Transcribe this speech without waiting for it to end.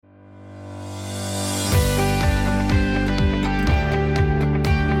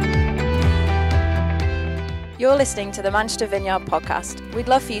You're listening to the Manchester Vineyard podcast. We'd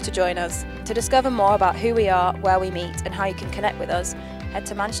love for you to join us. To discover more about who we are, where we meet, and how you can connect with us, head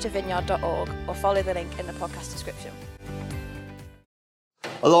to manchestervineyard.org or follow the link in the podcast description.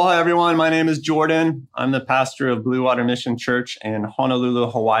 Aloha, everyone. My name is Jordan. I'm the pastor of Blue Water Mission Church in Honolulu,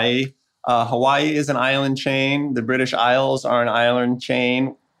 Hawaii. Hawaii is an island chain. The British Isles are an island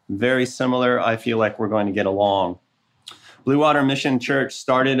chain. Very similar. I feel like we're going to get along. Blue Water Mission Church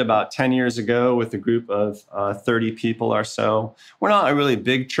started about 10 years ago with a group of 30 people or so. We're not a really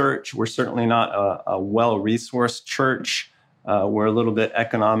big church. We're certainly not a well-resourced church. We're a little bit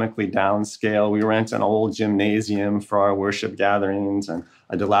economically downscale. We rent an old gymnasium for our worship gatherings and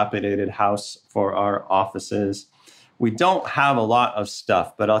a dilapidated house for our offices. We don't have a lot of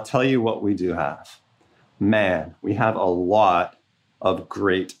stuff, but I'll tell you what we do have. Man, we have a lot of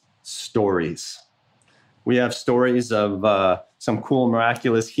great stories. We have stories of some cool,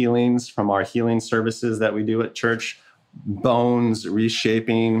 miraculous healings from our healing services that we do at church, bones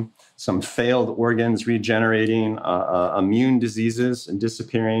reshaping, some failed organs regenerating, immune diseases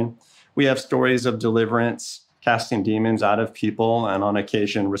disappearing. We have stories of deliverance, casting demons out of people, and on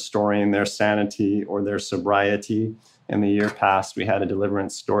occasion restoring their sanity or their sobriety. In the year past, we had a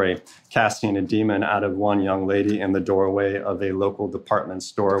deliverance story, casting a demon out of one young lady in the doorway of a local department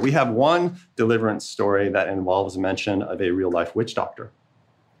store. We have one deliverance story that involves mention of a real-life witch doctor.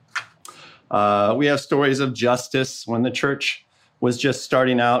 We have stories of justice. When the church was just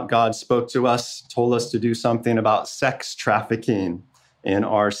starting out, God spoke to us, told us to do something about sex trafficking in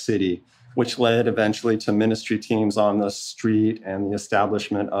our city, which led eventually to ministry teams on the street and the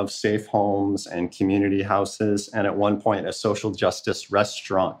establishment of safe homes and community houses, and at one point a social justice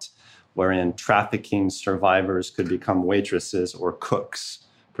restaurant wherein trafficking survivors could become waitresses or cooks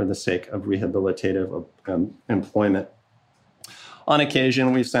for the sake of rehabilitative employment. On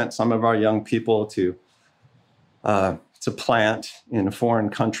occasion, we've sent some of our young people to plant in foreign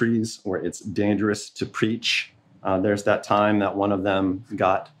countries where it's dangerous to preach. There's that time that one of them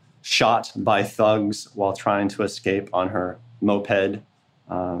got shot by thugs while trying to escape on her moped.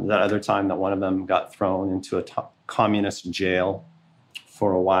 That other time that one of them got thrown into a communist jail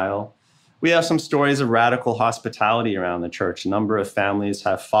for a while. We have some stories of radical hospitality around the church. A number of families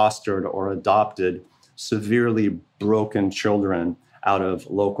have fostered or adopted severely broken children out of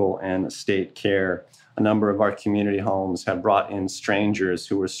local and state care. A number of our community homes have brought in strangers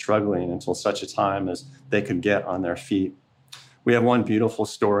who were struggling until such a time as they could get on their feet. We have one beautiful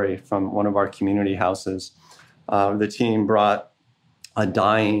story from one of our community houses. The team brought a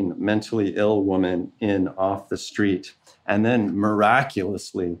dying, mentally ill woman in off the street and then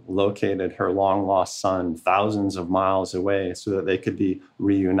miraculously located her long-lost son thousands of miles away so that they could be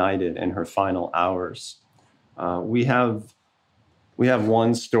reunited in her final hours. We have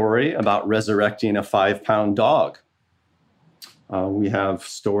one story about resurrecting a 5-pound dog. We have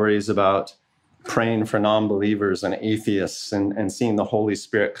stories about praying for non-believers and atheists and seeing the Holy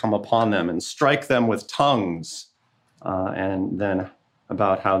Spirit come upon them and strike them with tongues, and then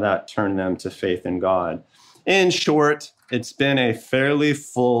about how that turned them to faith in God. In short, it's been a fairly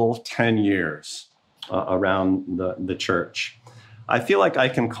full 10 years around the church. I feel like I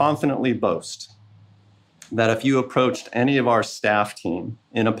can confidently boast that if you approached any of our staff team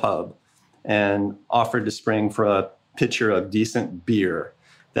in a pub and offered to spring for a pitcher of decent beer,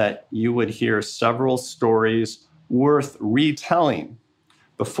 that you would hear several stories worth retelling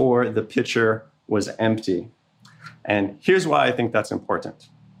before the pitcher was empty. And here's why I think that's important.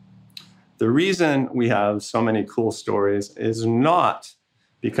 The reason we have so many cool stories is not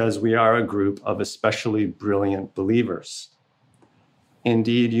because we are a group of especially brilliant believers.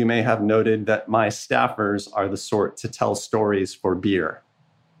 Indeed, you may have noted that my staffers are the sort to tell stories for beer.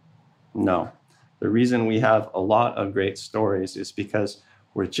 No, the reason we have a lot of great stories is because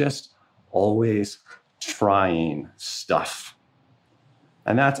we're just always trying stuff.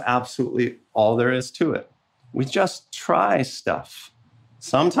 And that's absolutely all there is to it. We just try stuff.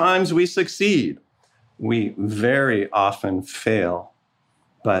 Sometimes we succeed. We very often fail.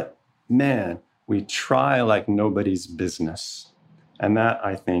 But man, we try like nobody's business. And that,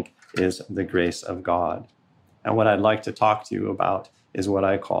 I think, is the grace of God. And what I'd like to talk to you about is what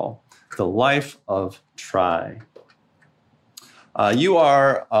I call the life of try. You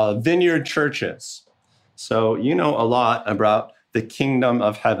are vineyard churches, so you know a lot about the kingdom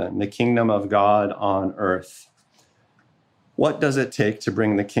of heaven, the kingdom of God on earth. What does it take to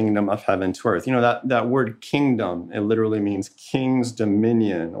bring the kingdom of heaven to earth? You know, that word kingdom, it literally means king's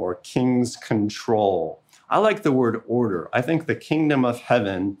dominion or king's control. I like the word order. I think the kingdom of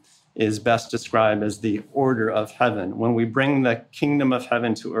heaven is best described as the order of heaven. When we bring the kingdom of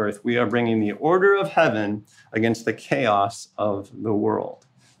heaven to earth, we are bringing the order of heaven against the chaos of the world.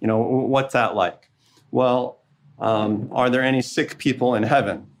 What's that like? Well, are there any sick people in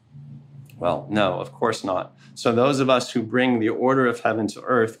heaven? Well, no, of course not. So those of us who bring the order of heaven to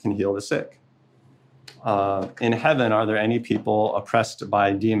earth can heal the sick. In heaven, are there any people oppressed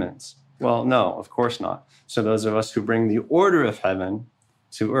by demons? Well, no, of course not. So those of us who bring the order of heaven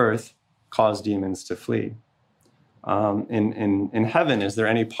to earth cause demons to flee. In heaven, is there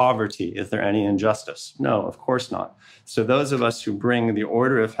any poverty? Is there any injustice? No, of course not. So those of us who bring the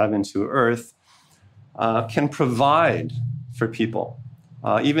order of heaven to earth can provide for people,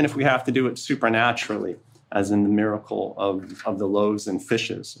 even if we have to do it supernaturally, as in the miracle of the loaves and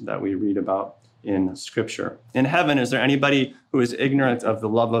fishes that we read about in Scripture. In heaven, is there anybody who is ignorant of the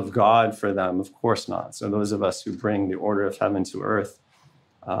love of God for them? Of course not. So those of us who bring the order of heaven to earth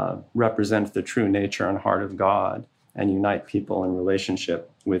represent the true nature and heart of God and unite people in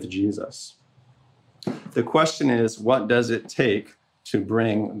relationship with Jesus. The question is, what does it take to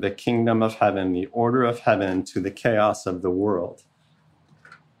bring the kingdom of heaven, the order of heaven, to the chaos of the world?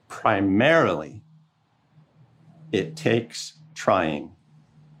 Primarily, it takes trying.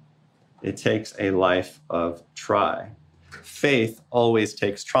 It takes a life of try. Faith always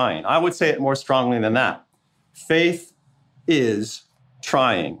takes trying. I would say it more strongly than that. Faith is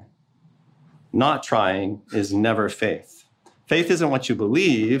trying. Not trying is never faith. Faith isn't what you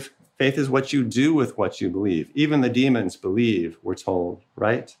believe. Faith is what you do with what you believe. Even the demons believe, we're told,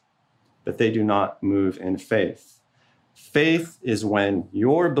 right? But they do not move in faith. Faith is when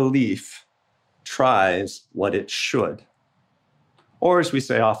your belief tries what it should. Or as we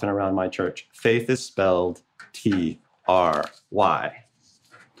say often around my church, faith is spelled T-R-Y.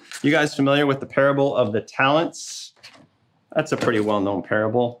 You guys familiar with the parable of the talents? That's a pretty well-known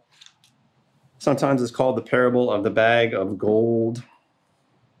parable. Sometimes it's called the parable of the bag of gold.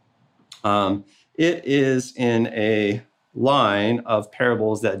 It is in a line of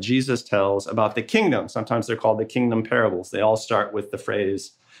parables that Jesus tells about the kingdom. Sometimes they're called the kingdom parables. They all start with the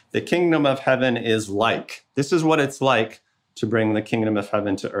phrase, the kingdom of heaven is like. This is what it's like to bring the kingdom of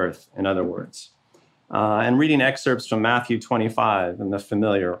heaven to earth, in other words. And reading excerpts from Matthew 25 and the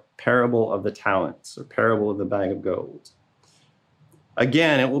familiar parable of the talents, or parable of the bag of gold.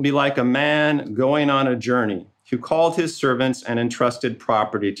 Again, it will be like a man going on a journey who called his servants and entrusted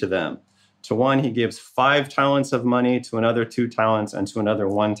property to them. To one, he gives 5 talents of money, to another 2 talents, and to another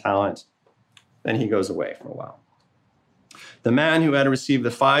 1 talent. Then he goes away for a while. The man who had received the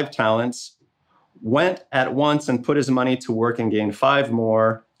 5 talents went at once and put his money to work and gained 5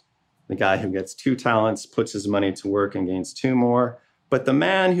 more. The guy who gets 2 talents puts his money to work and gains 2 more. But the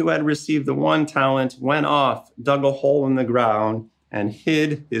man who had received the 1 talent went off, dug a hole in the ground, and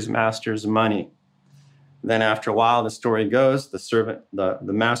hid his master's money. Then after a while, the story goes, the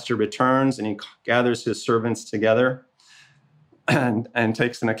master returns and he gathers his servants together and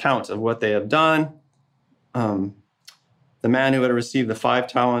takes an account of what they have done. The man who had received the 5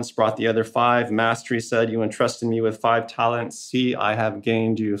 talents brought the other 5. Master, he said, you entrusted me with 5 talents. See, I have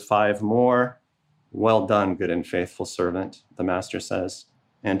gained you 5 more. Well done, good and faithful servant, the master says.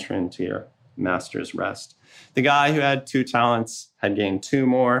 Enter into your master's rest. The guy who had 2 talents had gained 2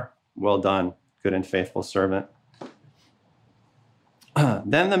 more. Well done, good and faithful servant.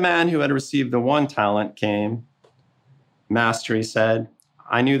 Then the man who had received the 1 talent came. Master, he said,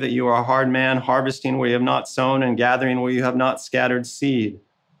 I knew that you are a hard man, harvesting where you have not sown and gathering where you have not scattered seed.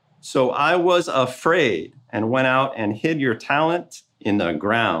 So I was afraid and went out and hid your talent in the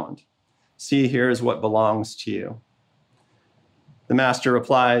ground. See, here is what belongs to you. The master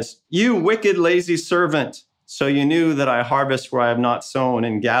replies, you wicked, lazy servant. So you knew that I harvest where I have not sown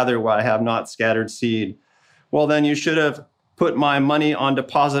and gather where I have not scattered seed. Well, then you should have put my money on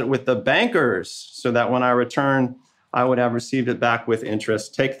deposit with the bankers so that when I return, I would have received it back with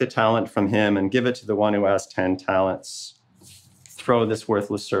interest. Take the talent from him and give it to the one who has 10 talents. Throw this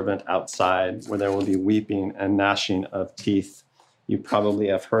worthless servant outside where there will be weeping and gnashing of teeth. You probably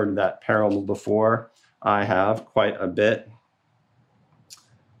have heard that parable before. I have quite a bit.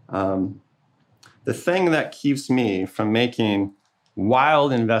 The thing that keeps me from making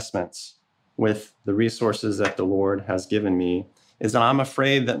wild investments with the resources that the Lord has given me is that I'm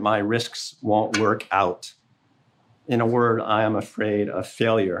afraid that my risks won't work out. In a word, I am afraid of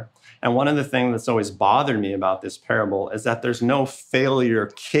failure. And one of the things that's always bothered me about this parable is that there's no failure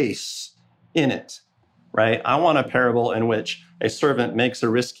case in it, right? I want a parable in which a servant makes a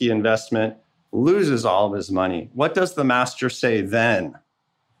risky investment, loses all of his money. What does the master say then?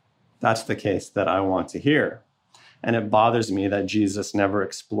 That's the case that I want to hear. And it bothers me that Jesus never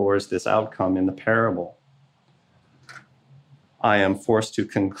explores this outcome in the parable. I am forced to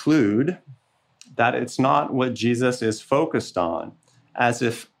conclude that it's not what Jesus is focused on, as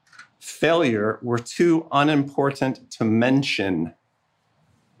if failure were too unimportant to mention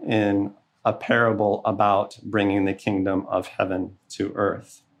in a parable about bringing the kingdom of heaven to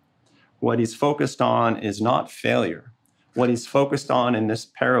earth. What he's focused on is not failure. What he's focused on in this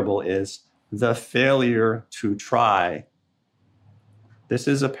parable is the failure to try. This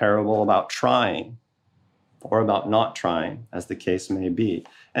is a parable about trying, or about not trying, as the case may be.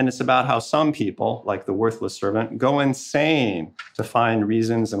 And it's about how some people, like the worthless servant, go insane to find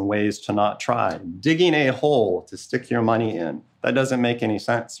reasons and ways to not try, digging a hole to stick your money in. That doesn't make any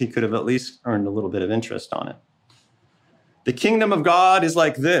sense. He could have at least earned a little bit of interest on it. The kingdom of God is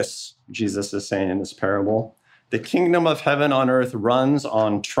like this, Jesus is saying in this parable. The kingdom of heaven on earth runs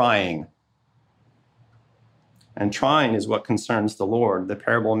on trying. And trying is what concerns the Lord. The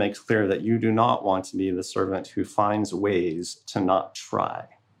parable makes clear that you do not want to be the servant who finds ways to not try.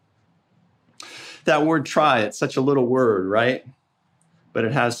 That word try, it's such a little word, right? But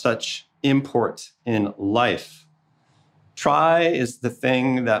it has such import in life. Try is the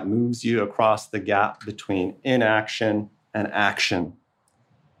thing that moves you across the gap between inaction and action.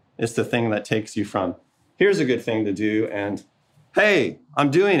 It's the thing that takes you from, here's a good thing to do, and hey,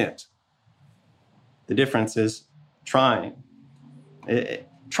 I'm doing it. The difference is trying.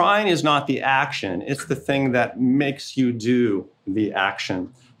 Trying is not the action. It's the thing that makes you do the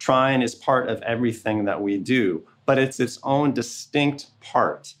action. Trying is part of everything that we do, but it's its own distinct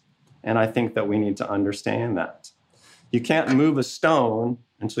part. And I think that we need to understand that. You can't move a stone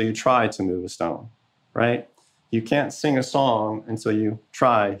until you try to move a stone, right? You can't sing a song until you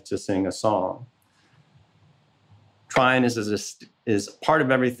try to sing a song. Trying is part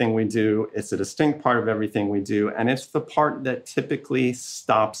of everything we do. It's a distinct part of everything we do. And it's the part that typically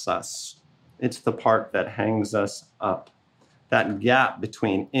stops us. It's the part that hangs us up. That gap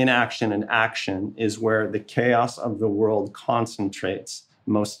between inaction and action is where the chaos of the world concentrates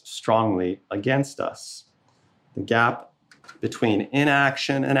most strongly against us. The gap between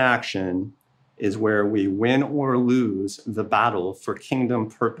inaction and action is where we win or lose the battle for kingdom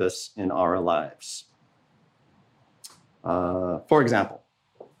purpose in our lives. For example,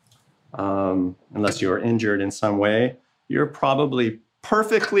 unless you're injured in some way, you're probably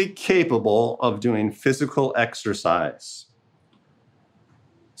perfectly capable of doing physical exercise.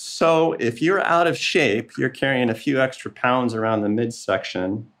 So if you're out of shape, you're carrying a few extra pounds around the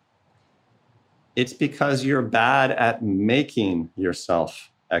midsection, it's because you're bad at making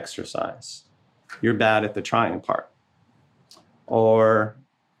yourself exercise. You're bad at the trying part. Or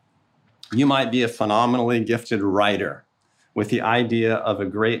you might be a phenomenally gifted writer with the idea of a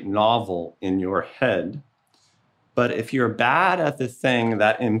great novel in your head. But if you're bad at the thing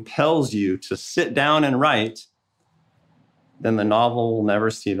that impels you to sit down and write, then the novel will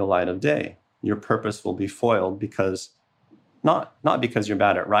never see the light of day. Your purpose will be foiled because, not because you're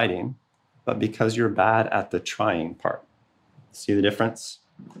bad at writing, but because you're bad at the trying part. See the difference?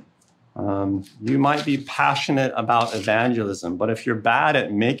 You might be passionate about evangelism, but if you're bad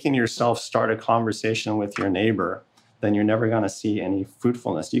at making yourself start a conversation with your neighbor, then you're never going to see any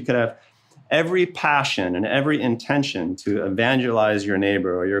fruitfulness. You could have every passion and every intention to evangelize your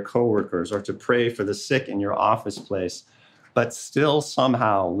neighbor or your coworkers or to pray for the sick in your office place, but still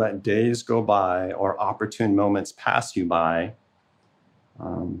somehow let days go by or opportune moments pass you by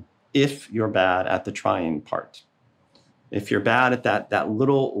if you're bad at the trying part. If you're bad at that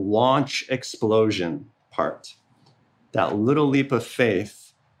little launch explosion part, that little leap of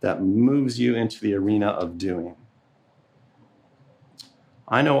faith that moves you into the arena of doing.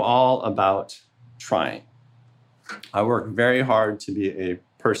 I know all about trying. I work very hard to be a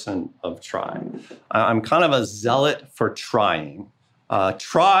person of try. I'm kind of a zealot for trying.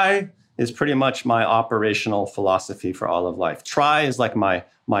 Try is pretty much my operational philosophy for all of life. Try is like my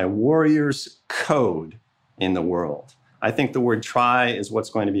warrior's code in the world. I think the word try is what's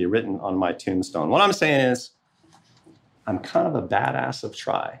going to be written on my tombstone. What I'm saying is, I'm kind of a badass of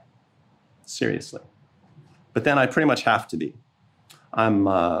try. Seriously. But then I pretty much have to be. I'm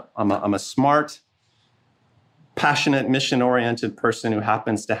a smart, passionate, mission-oriented person who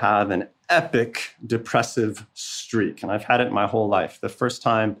happens to have an epic depressive streak. And I've had it my whole life. The first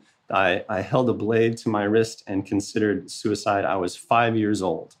time I held a blade to my wrist and considered suicide, I was 5 years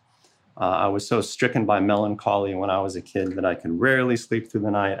old. I was so stricken by melancholy when I was a kid that I could rarely sleep through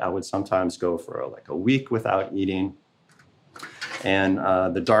the night. I would sometimes go for like a week without eating. And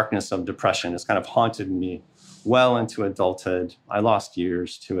the darkness of depression has kind of haunted me well into adulthood. I lost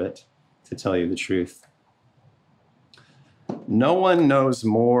years to it, to tell you the truth. No one knows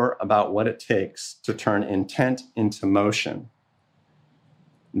more about what it takes to turn intent into motion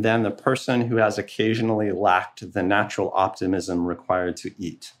than the person who has occasionally lacked the natural optimism required to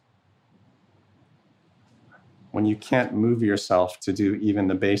eat. When you can't move yourself to do even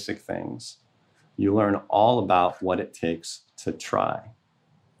the basic things, you learn all about what it takes to try.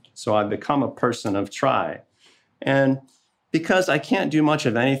 So I've become a person of try. And because I can't do much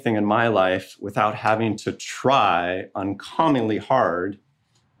of anything in my life without having to try uncommonly hard,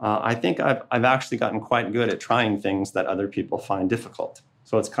 I think I've actually gotten quite good at trying things that other people find difficult.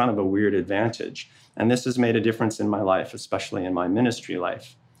 So it's kind of a weird advantage. And this has made a difference in my life, especially in my ministry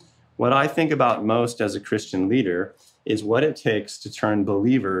life. What I think about most as a Christian leader is what it takes to turn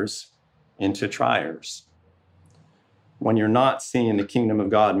believers into triers. When you're not seeing the kingdom of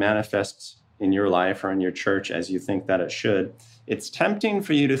God manifest in your life or in your church as you think that it should, it's tempting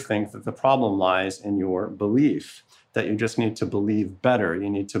for you to think that the problem lies in your belief, that you just need to believe better, you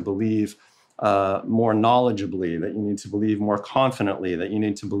need to believe more knowledgeably, that you need to believe more confidently, that you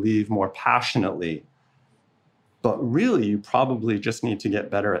need to believe more passionately. But really, you probably just need to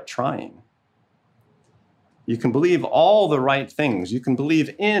get better at trying. You can believe all the right things. You can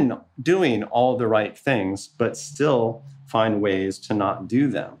believe in doing all the right things, but still find ways to not do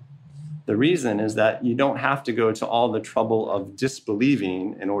them. The reason is that you don't have to go to all the trouble of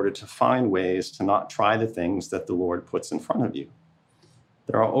disbelieving in order to find ways to not try the things that the Lord puts in front of you.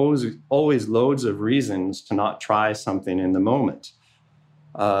 There are always loads of reasons to not try something in the moment.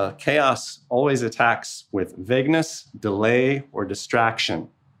 Chaos always attacks with vagueness, delay, or distraction.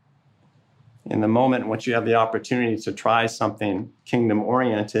 In the moment in which you have the opportunity to try something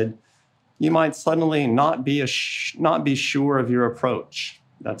kingdom-oriented, you might suddenly not be sure of your approach.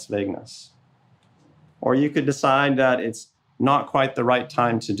 That's vagueness. Or you could decide that it's not quite the right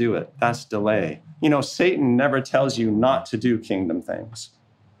time to do it. That's delay. You know, Satan never tells you not to do kingdom things.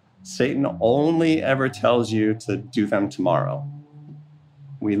 Satan only ever tells you to do them tomorrow.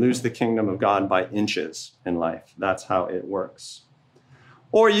 We lose the kingdom of God by inches in life. That's how it works.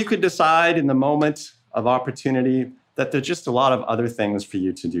 Or you could decide in the moment of opportunity that there's just a lot of other things for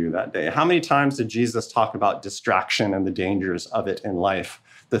you to do that day. How many times did Jesus talk about distraction and the dangers of it in life?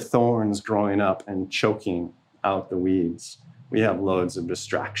 The thorns growing up and choking out the weeds. We have loads of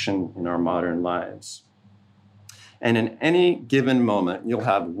distraction in our modern lives. And in any given moment, you'll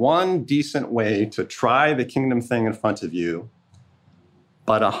have one decent way to try the kingdom thing in front of you,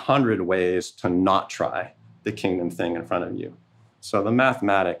 but 100 ways to not try the kingdom thing in front of you. So the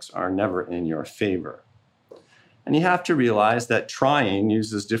mathematics are never in your favor. And you have to realize that trying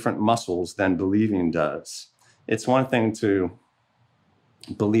uses different muscles than believing does. It's one thing to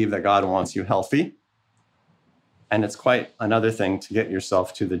believe that God wants you healthy, and it's quite another thing to get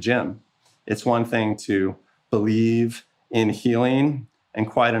yourself to the gym. It's one thing to believe in healing, and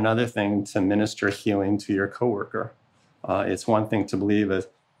quite another thing to minister healing to your coworker. It's one thing to believe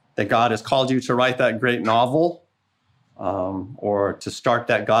that God has called you to write that great novel, or to start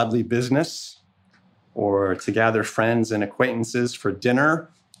that godly business, or to gather friends and acquaintances for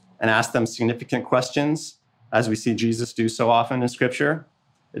dinner and ask them significant questions, as we see Jesus do so often in Scripture.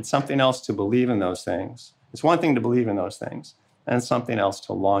 It's something else to believe in those things. It's one thing to believe in those things, and it's something else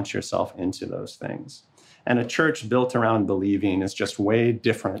to launch yourself into those things. And a church built around believing is just way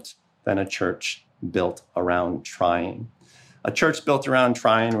different than a church built around trying. A church built around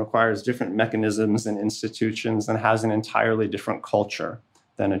trying requires different mechanisms and institutions and has an entirely different culture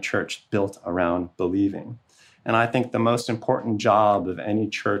than a church built around believing. And I think the most important job of any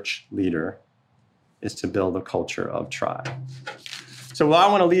church leader is to build a culture of try. So what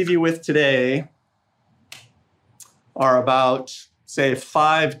I want to leave you with today are about, say,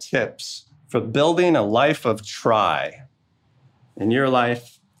 5 tips for building a life of try in your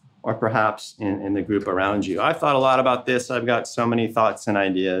life, or perhaps in the group around you. I've thought a lot about this. I've got so many thoughts and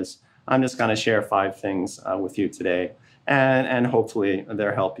ideas. I'm just going to share 5 things with you today, and hopefully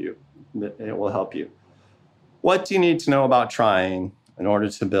they'll help you. It will help you. What do you need to know about trying in order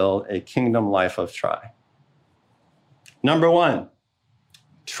to build a kingdom life of try? Number 1,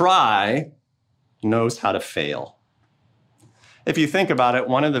 try knows how to fail. If you think about it,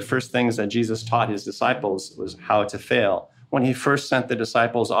 one of the first things that Jesus taught his disciples was how to fail. When he first sent the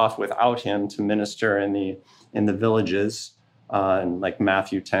disciples off without him to minister in the villages, in like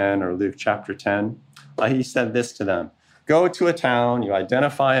Matthew 10 or Luke chapter 10, he said this to them: go to a town, you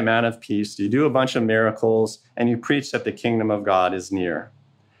identify a man of peace, you do a bunch of miracles, and you preach that the kingdom of God is near.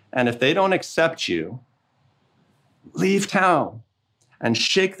 And if they don't accept you, leave town and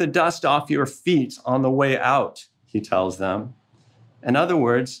shake the dust off your feet on the way out, he tells them. In other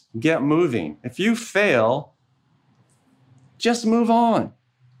words, get moving. If you fail, Just move on.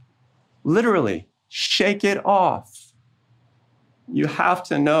 Literally, shake it off. You have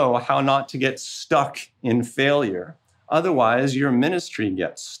to know how not to get stuck in failure. Otherwise, your ministry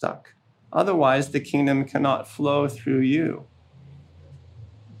gets stuck. Otherwise, the kingdom cannot flow through you.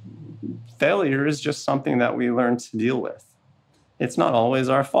 Failure is just something that we learn to deal with. It's not always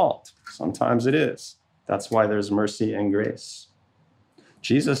our fault. Sometimes it is. That's why there's mercy and grace.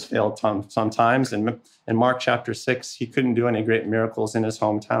 Jesus failed sometimes. In Mark chapter 6, he couldn't do any great miracles in his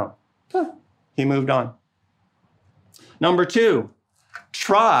hometown. He moved on. Number 2,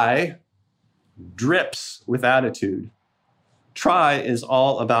 try drips with attitude. Try is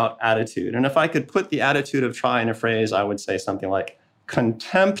all about attitude. And if I could put the attitude of try in a phrase, I would say something like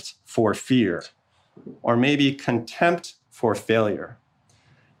contempt for fear, or maybe contempt for failure.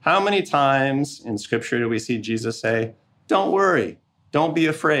 How many times in Scripture do we see Jesus say, don't worry, don't be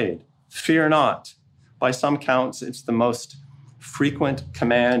afraid, fear not? By some counts, it's the most frequent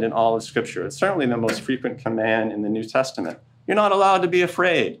command in all of Scripture. It's certainly the most frequent command in the New Testament. You're not allowed to be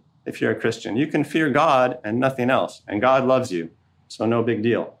afraid if you're a Christian. You can fear God and nothing else, and God loves you, so no big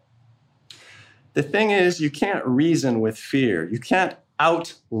deal. The thing is, you can't reason with fear. You can't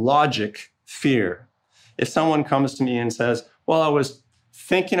out-logic fear. If someone comes to me and says, well, I was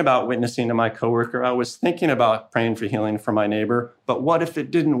thinking about witnessing to my coworker, I was thinking about praying for healing for my neighbor, but what if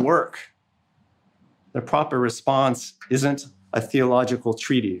it didn't work? The proper response isn't a theological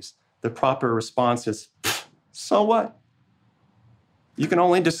treatise. The proper response is, so what? You can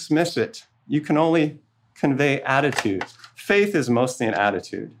only dismiss it. You can only convey attitude. Faith is mostly an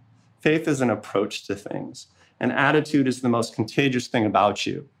attitude. Faith is an approach to things. And attitude is the most contagious thing about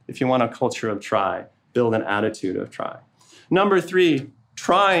you. If you want a culture of try, build an attitude of try. Number 3,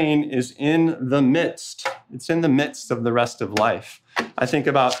 trying is in the midst. It's in the midst of the rest of life. I think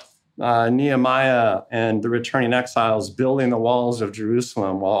about Nehemiah and the returning exiles building the walls of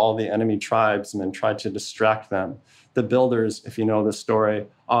Jerusalem while all the enemy tribesmen tried to distract them. The builders, if you know the story,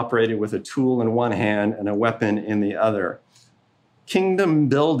 operated with a tool in one hand and a weapon in the other. Kingdom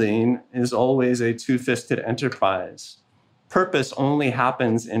building is always a two-fisted enterprise. Purpose only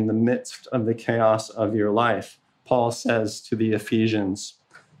happens in the midst of the chaos of your life. Paul says to the Ephesians,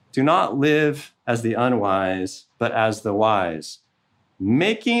 do not live as the unwise, but as the wise,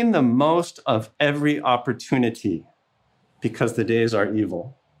 making the most of every opportunity because the days are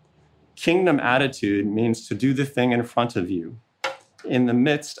evil. Kingdom attitude means to do the thing in front of you. In the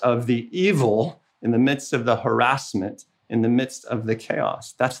midst of the evil, in the midst of the harassment, in the midst of the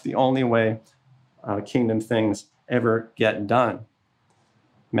chaos. That's the only way kingdom things ever get done.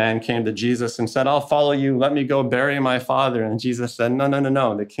 Man came to Jesus and said, I'll follow you. Let me go bury my father. And Jesus said,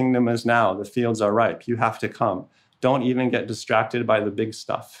 no. The kingdom is now. The fields are ripe. You have to come. Don't even get distracted by the big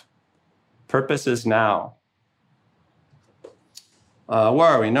stuff. Purpose is now. Where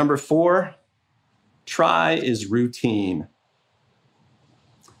are we? Number 4, try is routine.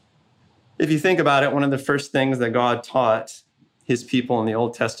 If you think about it, one of the first things that God taught his people in the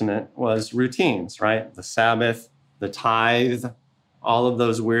Old Testament was routines, right? The Sabbath, the tithe, all of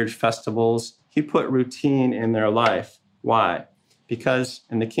those weird festivals. He put routine in their life. Why? Because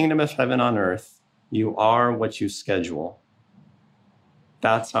in the kingdom of heaven on earth, you are what you schedule.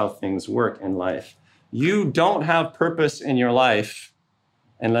 That's how things work in life. You don't have purpose in your life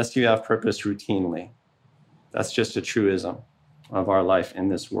unless you have purpose routinely. That's just a truism of our life in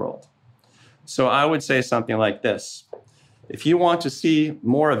this world. So I would say something like this. If you want to see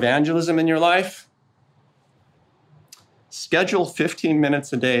more evangelism in your life, schedule 15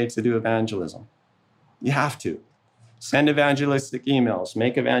 minutes a day to do evangelism. You have to. Send evangelistic emails,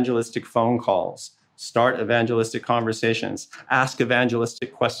 make evangelistic phone calls, start evangelistic conversations, ask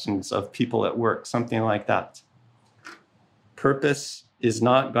evangelistic questions of people at work, something like that. Purpose is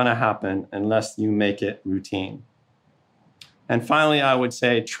not going to happen unless you make it routine. And finally, I would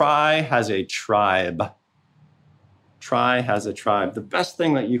say try has a tribe. Try has a tribe. The best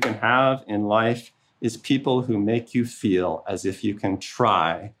thing that you can have in life is people who make you feel as if you can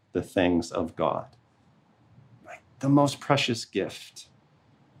try the things of God. Like the most precious gift.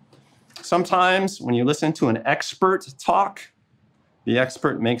 Sometimes when you listen to an expert talk, the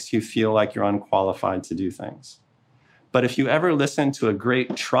expert makes you feel like you're unqualified to do things. But if you ever listen to a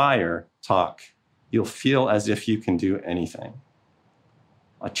great trier talk, you'll feel as if you can do anything.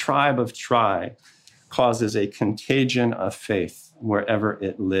 A tribe of try causes a contagion of faith wherever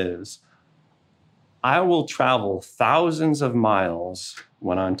it lives. I will travel thousands of miles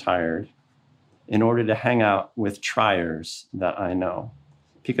when I'm tired in order to hang out with triers that I know.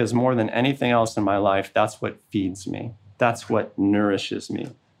 Because more than anything else in my life, that's what feeds me. That's what nourishes me,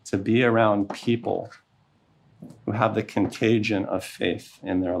 to be around people who have the contagion of faith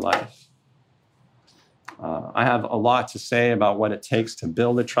in their life. I have a lot to say about what it takes to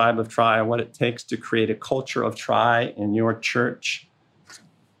build a tribe of Tri, what it takes to create a culture of Tri in your church.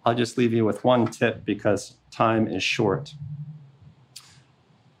 I'll just leave you with one tip because time is short.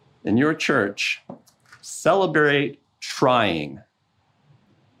 In your church, celebrate trying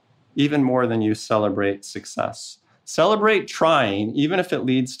even more than you celebrate success. Celebrate trying, even if it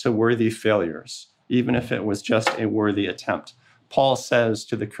leads to worthy failures, even if it was just a worthy attempt. Paul says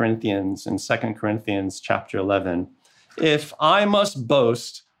to the Corinthians in 2 Corinthians chapter 11, if I must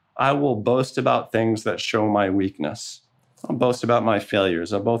boast, I will boast about things that show my weakness. I'll boast about my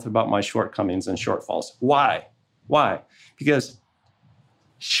failures. I'll boast about my shortcomings and shortfalls. Why? Why? Because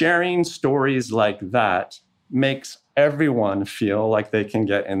sharing stories like that makes everyone feel like they can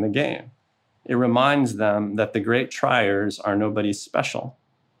get in the game. It reminds them that the great triers are nobody special.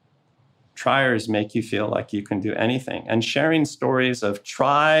 Triers make you feel like you can do anything. And sharing stories of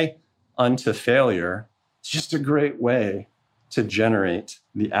try unto failure is just a great way to generate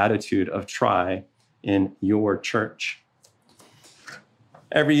the attitude of try in your church.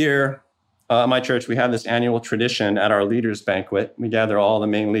 Every year, my church, we have this annual tradition at our leaders banquet. We gather all the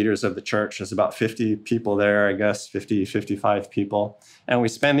main leaders of the church. There's about 50 people there, I guess, 50, 55 people. And we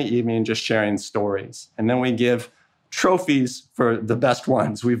spend the evening just sharing stories. And then we give trophies for the best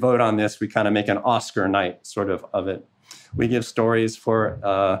ones. We vote on this. We kind of make an Oscar night sort of it. We give stories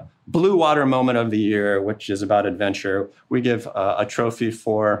for Blue Water Moment of the Year, which is about adventure. We give a trophy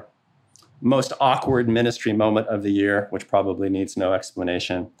for Most Awkward Ministry Moment of the Year, which probably needs no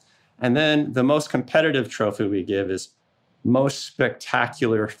explanation. And then the most competitive trophy we give is Most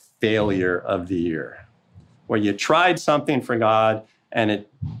Spectacular Failure of the Year, where you tried something for God and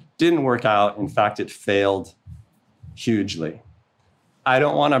it didn't work out. In fact, it failed hugely. I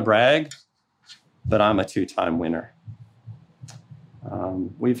don't want to brag, but I'm a 2-time winner.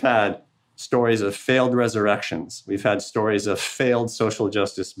 We've had stories of failed resurrections. We've had stories of failed social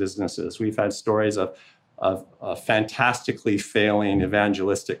justice businesses. We've had stories of fantastically failing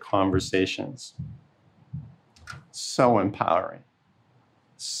evangelistic conversations. So empowering,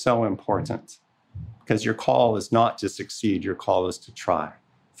 so important, because your call is not to succeed, your call is to try.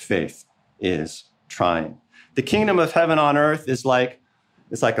 Faith is trying. The kingdom of heaven on earth is like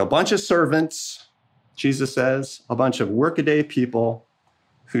a bunch of servants, Jesus says, a bunch of workaday people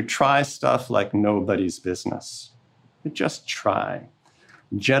who try stuff like nobody's business. Who just try.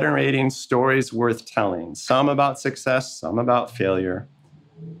 Generating stories worth telling, some about success, some about failure,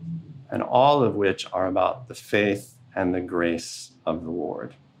 and all of which are about the faith and the grace of the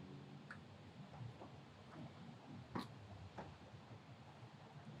Lord.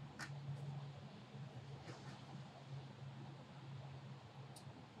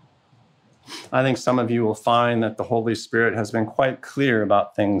 I think some of you will find that the Holy Spirit has been quite clear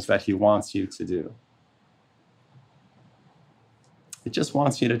about things that he wants you to do. He just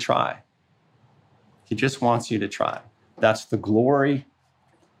wants you to try. He just wants you to try. That's the glory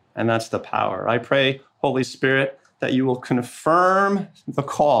and that's the power. I pray, Holy Spirit, that you will confirm the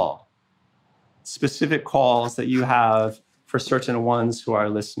call, specific calls that you have for certain ones who are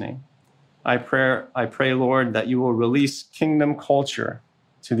listening. I pray, Lord, that you will release kingdom culture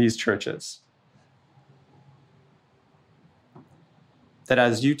to these churches. That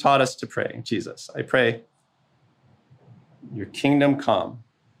as you taught us to pray, Jesus, I pray your kingdom come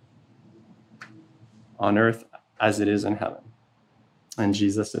on earth as it is in heaven. In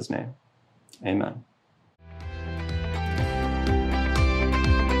Jesus' name, amen.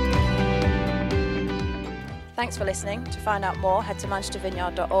 Thanks for listening. To find out more, head to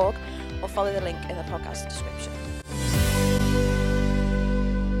manchestervineyard.org or follow the link in the podcast description.